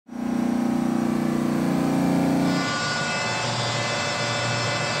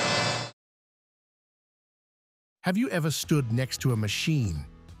Have you ever stood next to a machine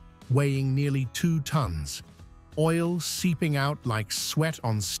weighing nearly 2 tons, oil seeping out like sweat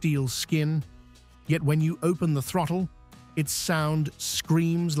on steel skin, yet when you open the throttle, its sound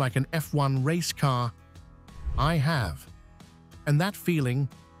screams like an F1 race car? I have. And that feeling,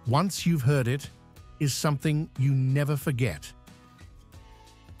 once you've heard it, is something you never forget.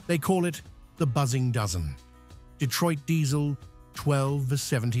 They call it the buzzing dozen. Detroit Diesel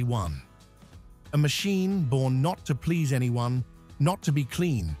 12V71. A machine born not to please anyone, not to be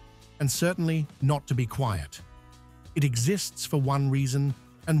clean, and certainly not to be quiet. It exists for one reason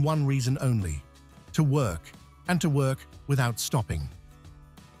and one reason only: to work, and to work without stopping.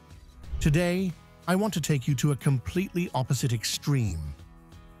 Today, I want to take you to a completely opposite extreme.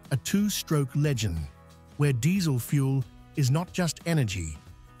 A two-stroke legend, where diesel fuel is not just energy,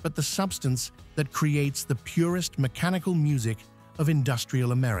 but the substance that creates the purest mechanical music of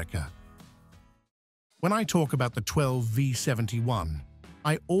industrial America. When I talk about the 12V71,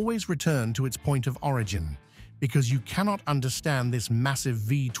 I always return to its point of origin, because you cannot understand this massive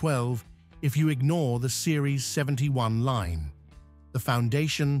V12 if you ignore the Series 71 line, the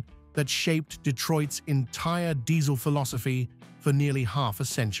foundation that shaped Detroit's entire diesel philosophy for nearly half a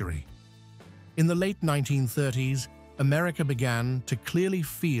century. In the late 1930s, America began to clearly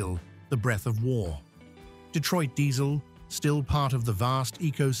feel the breath of war. Detroit Diesel, still part of the vast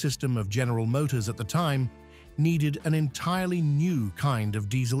ecosystem of General Motors at the time, needed an entirely new kind of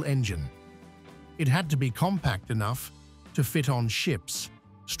diesel engine. It had to be compact enough to fit on ships,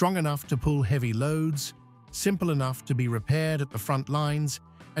 strong enough to pull heavy loads, simple enough to be repaired at the front lines,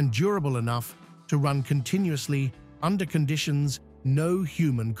 and durable enough to run continuously under conditions no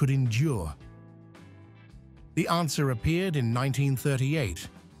human could endure. The answer appeared in 1938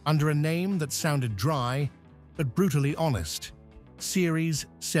 under a name that sounded dry but brutally honest: Series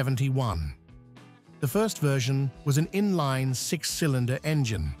 71. The first version was an inline 6-cylinder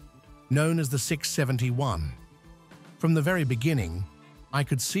engine, known as the 671. From the very beginning, I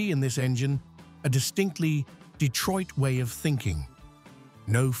could see in this engine a distinctly Detroit way of thinking.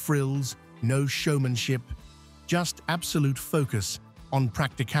 No frills, no showmanship, just absolute focus on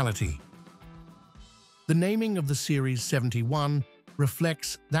practicality. The naming of the Series 71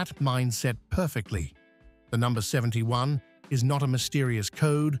 reflects that mindset perfectly. The number 71 is not a mysterious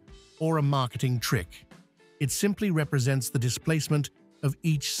code or a marketing trick. It simply represents the displacement of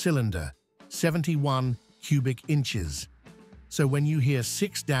each cylinder, 71 cubic inches. So when you hear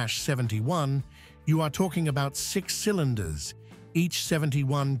 6-71, you are talking about 6 cylinders, each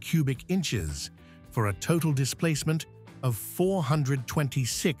 71 cubic inches, for a total displacement of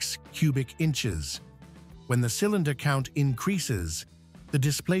 426 cubic inches. When the cylinder count increases, the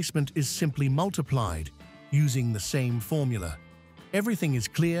displacement is simply multiplied using the same formula. Everything is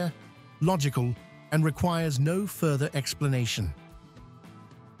clear, logical, and requires no further explanation.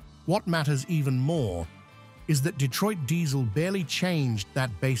 What matters even more is that Detroit Diesel barely changed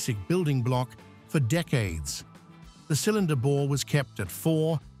that basic building block for decades. The cylinder bore was kept at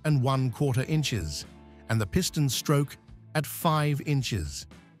 4 1/4 inches, and the piston stroke at 5 inches.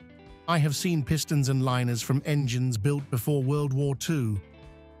 I have seen pistons and liners from engines built before World War II,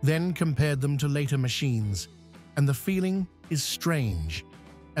 then compared them to later machines, and the feeling is strange,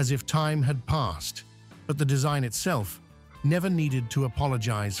 as if time had passed, but the design itself never needed to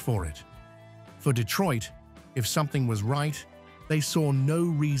apologize for it. For Detroit, if something was right, they saw no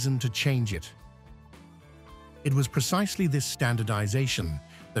reason to change it. It was precisely this standardization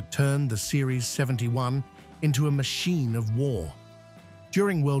that turned the Series 71 into a machine of war.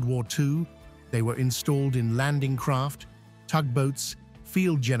 During World War II, they were installed in landing craft, tugboats,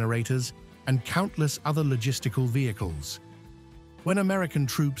 field generators, and countless other logistical vehicles. When American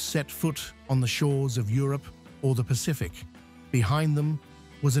troops set foot on the shores of Europe or the Pacific, behind them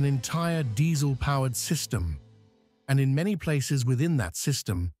was an entire diesel-powered system, and in many places within that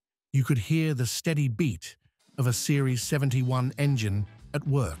system, you could hear the steady beat of a Series 71 engine at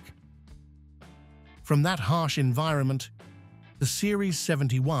work. From that harsh environment, the Series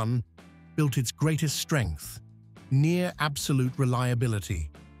 71 built its greatest strength, near absolute reliability.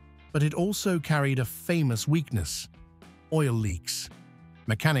 But it also carried a famous weakness: oil leaks.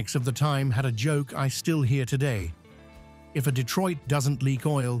 Mechanics of the time had a joke I still hear today. If a Detroit doesn't leak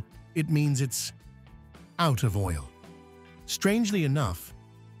oil, it means it's out of oil. Strangely enough,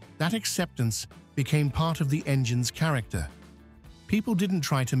 that acceptance became part of the engine's character. People didn't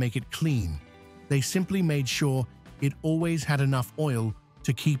try to make it clean. They simply made sure it always had enough oil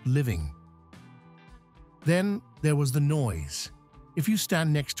to keep living. Then there was the noise. If you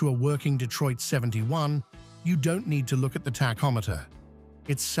stand next to a working Detroit 71, you don't need to look at the tachometer.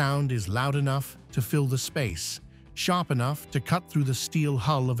 Its sound is loud enough to fill the space, sharp enough to cut through the steel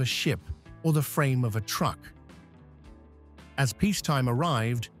hull of a ship or the frame of a truck. As peacetime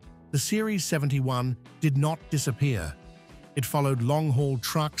arrived, the Series 71 did not disappear. It followed long-haul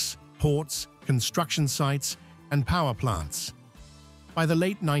trucks, ports, construction sites, and power plants. By the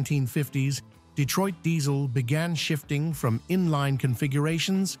late 1950s, Detroit diesel began shifting from inline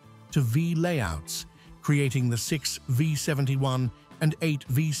configurations to V layouts, creating the 6 V71 and 8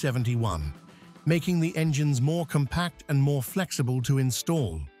 V71, making the engines more compact and more flexible to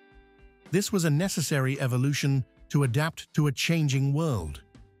install. This was a necessary evolution to adapt to a changing world.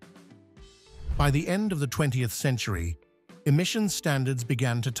 By the end of the 20th century, emissions standards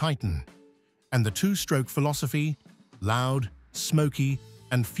began to tighten, and the two-stroke philosophy, loud, smoky,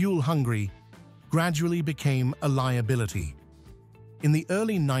 and fuel-hungry, gradually became a liability. In the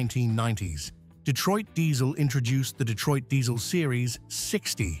early 1990s, Detroit Diesel introduced the Detroit Diesel Series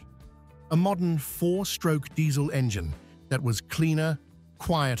 60, a modern four-stroke diesel engine that was cleaner,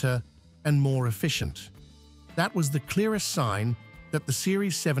 quieter, and more efficient. That was the clearest sign that the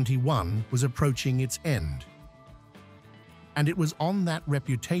Series 71 was approaching its end. And it was on that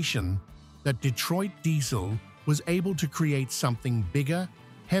reputation that Detroit Diesel was able to create something bigger,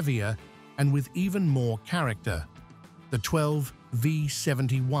 heavier, and with even more character. The 12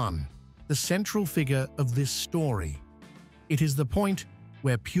 V71, the central figure of this story. It is the point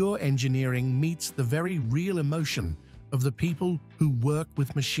where pure engineering meets the very real emotion of the people who work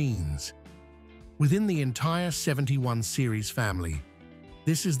with machines. Within the entire 71 series family,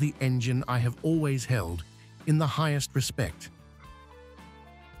 this is the engine I have always held in the highest respect.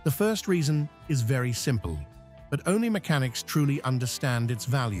 The first reason is very simple, but only mechanics truly understand its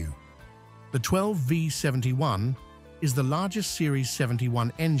value. The 12 V71 is the largest Series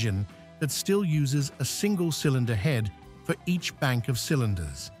 71 engine that still uses a single-cylinder head for each bank of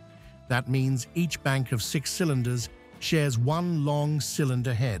cylinders. That means each bank of 6 cylinders shares one long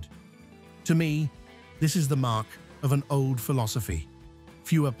cylinder head. To me, this is the mark of an old philosophy.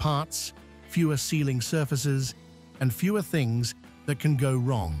 Fewer parts, fewer sealing surfaces, and fewer things that can go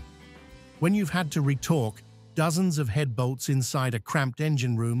wrong. When you've had to retorque dozens of head bolts inside a cramped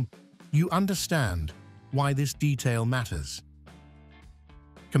engine room, you understand why this detail matters.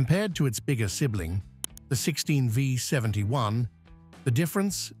 Compared to its bigger sibling, the 16V71, the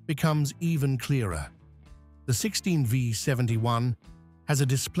difference becomes even clearer. The 16V71 has a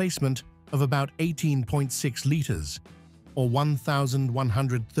displacement of about 18.6 liters, or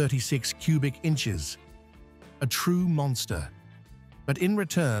 1,136 cubic inches. A true monster. But in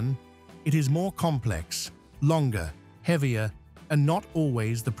return, it is more complex, longer, heavier, and not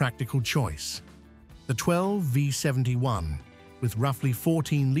always the practical choice. The 12 V71, with roughly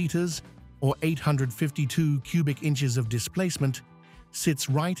 14 liters or 852 cubic inches of displacement, sits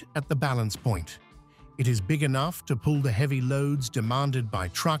right at the balance point. It is big enough to pull the heavy loads demanded by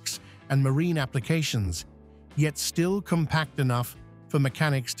trucks and marine applications, yet still compact enough for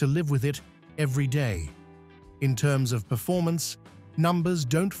mechanics to live with it every day. In terms of performance, numbers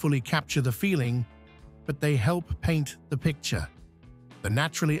don't fully capture the feeling, but they help paint the picture. The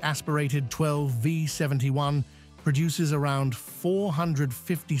naturally aspirated 12 V71 produces around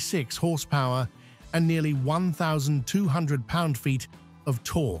 456 horsepower and nearly 1,200 pound-feet of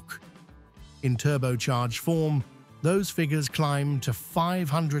torque. In turbocharged form, those figures climb to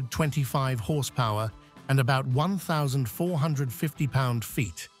 525 horsepower and about 1,450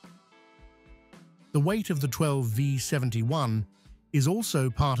 pound-feet. The weight of the 12 V71 is also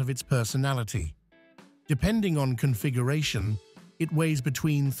part of its personality. Depending on configuration, it weighs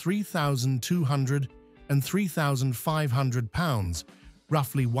between 3,200 and 3,500 pounds,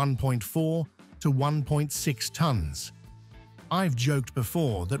 roughly 1.4 to 1.6 tons. I've joked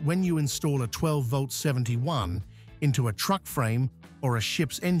before that when you install a 12-volt 71 into a truck frame or a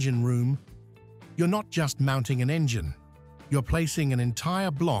ship's engine room, you're not just mounting an engine, you're placing an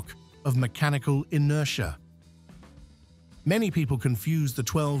entire block of mechanical inertia. Many people confuse the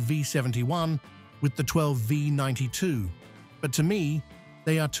 12 V71 with the 12 V92, but to me,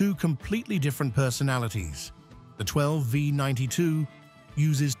 they are two completely different personalities. The 12 V92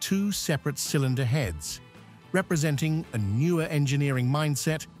 uses two separate cylinder heads, representing a newer engineering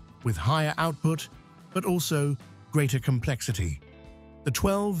mindset with higher output, but also greater complexity. The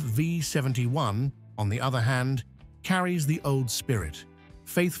 12 V71, on the other hand, carries the old spirit,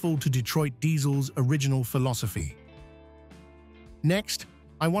 faithful to Detroit Diesel's original philosophy. Next,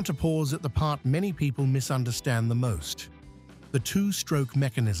 I want to pause at the part many people misunderstand the most: the two-stroke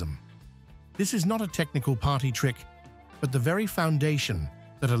mechanism. This is not a technical party trick, but the very foundation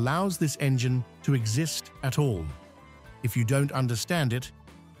that allows this engine to exist at all. If you don't understand it,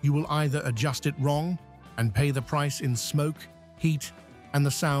 you will either adjust it wrong and pay the price in smoke, heat, and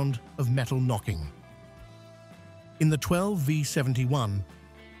the sound of metal knocking. In the 12V71,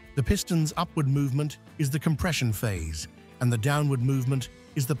 the piston's upward movement is the compression phase, and the downward movement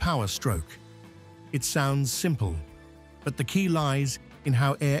is the power stroke. It sounds simple, but the key lies in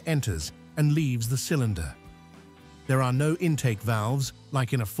how air enters and leaves the cylinder. There are no intake valves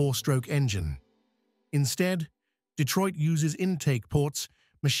like in a four-stroke engine. Instead, Detroit uses intake ports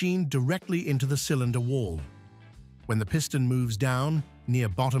machined directly into the cylinder wall. When the piston moves down near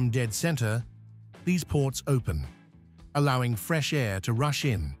bottom dead center, these ports open, allowing fresh air to rush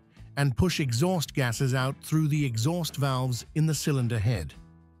in and push exhaust gases out through the exhaust valves in the cylinder head.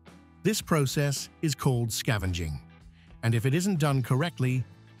 This process is called scavenging, and if it isn't done correctly,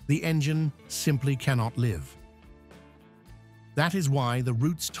 the engine simply cannot live. That is why the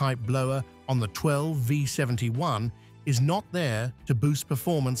Roots-type blower on the 12V71 is not there to boost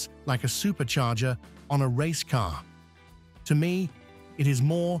performance like a supercharger on a race car. To me, it is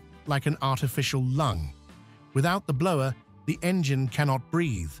more like an artificial lung. Without the blower, the engine cannot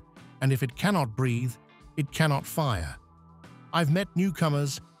breathe, and if it cannot breathe, it cannot fire. I've met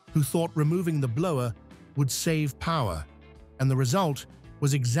newcomers who thought removing the blower would save power, and the result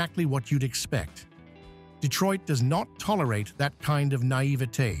was exactly what you'd expect. Detroit does not tolerate that kind of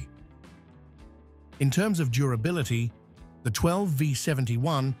naivete. In terms of durability, the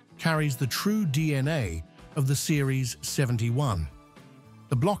 12V71 carries the true DNA of the Series 71.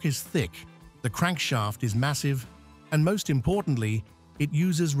 The block is thick, the crankshaft is massive, and most importantly, it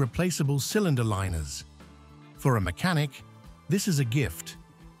uses replaceable cylinder liners. For a mechanic, this is a gift.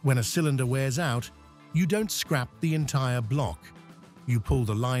 When a cylinder wears out, you don't scrap the entire block. You pull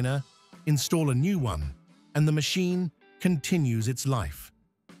the liner, install a new one, and the machine continues its life.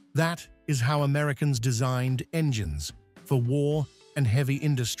 That is how Americans designed engines for war and heavy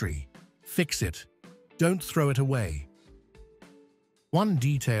industry. Fix it. Don't throw it away. One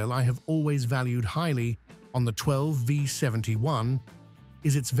detail I have always valued highly on the 12V71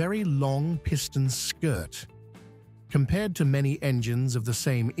 is its very long piston skirt. Compared to many engines of the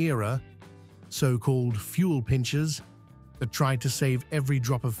same era, so-called fuel pinchers that tried to save every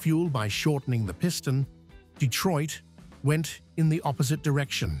drop of fuel by shortening the piston, Detroit went in the opposite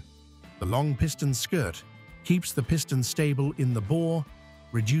direction. The long piston skirt keeps the piston stable in the bore,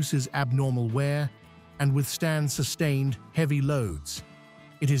 reduces abnormal wear, and withstands sustained heavy loads.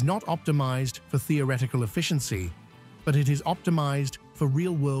 It is not optimized for theoretical efficiency, but it is optimized for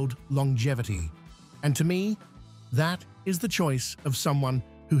real-world longevity. And to me, that is the choice of someone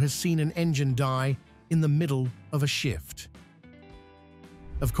who has seen an engine die in the middle of a shift.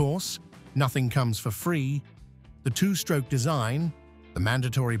 Of course, nothing comes for free. The two-stroke design, the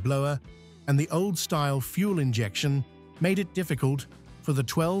mandatory blower, and the old-style fuel injection made it difficult for the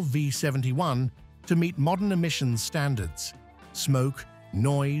 12V71 to meet modern emissions standards. Smoke,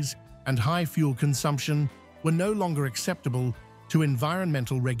 noise, and high fuel consumption were no longer acceptable to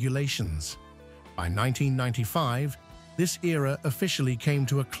environmental regulations. By 1995, this era officially came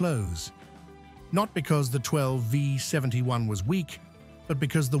to a close. Not because the 12V71 was weak, but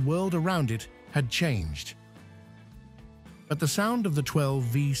because the world around it had changed. But the sound of the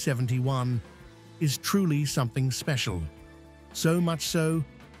 12V71 is truly something special, so much so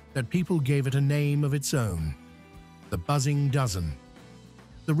that people gave it a name of its own, the Buzzing Dozen.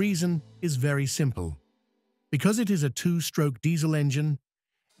 The reason is very simple. Because it is a two-stroke diesel engine,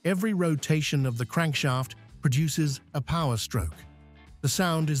 every rotation of the crankshaft produces a power stroke. The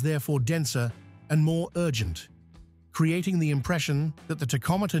sound is therefore denser and more urgent, creating the impression that the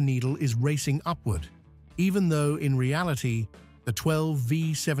tachometer needle is racing upward, even though in reality, the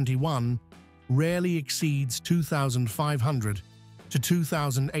 12V71 rarely exceeds 2,500 to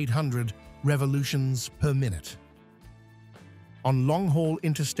 2,800 revolutions per minute. On long-haul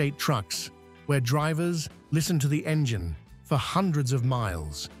interstate trucks, where drivers listen to the engine for hundreds of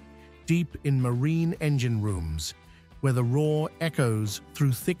miles, deep in marine engine rooms, where the roar echoes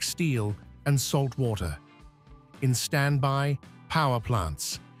through thick steel and salt water, in standby power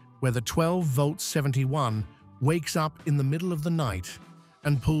plants, where the 12-volt 71 wakes up in the middle of the night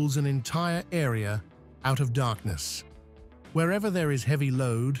and pulls an entire area out of darkness. Wherever there is heavy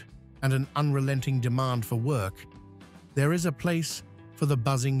load and an unrelenting demand for work, there is a place for the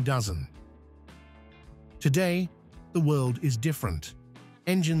Buzzing Dozen. Today, the world is different.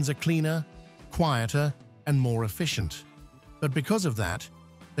 Engines are cleaner, quieter, and more efficient. But because of that,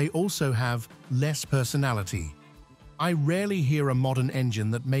 they also have less personality. I rarely hear a modern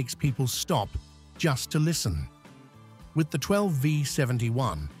engine that makes people stop just to listen. With the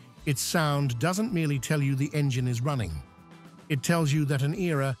 12V71, its sound doesn't merely tell you the engine is running. It tells you that an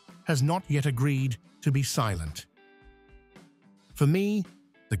era has not yet agreed to be silent. For me,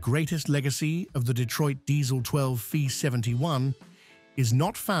 the greatest legacy of the Detroit Diesel 12 V71 is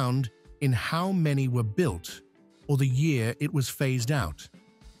not found in how many were built or the year it was phased out.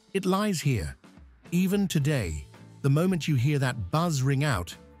 It lies here. Even today, the moment you hear that buzz ring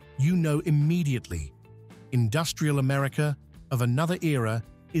out, you know immediately industrial America of another era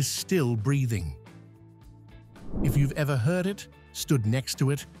is still breathing. If you've ever heard it, stood next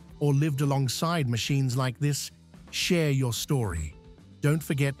to it, or lived alongside machines like this, share your story. Don't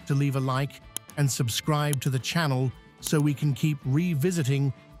forget to leave a like and subscribe to the channel so we can keep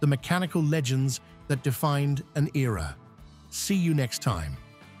revisiting the mechanical legends that defined an era. See you next time.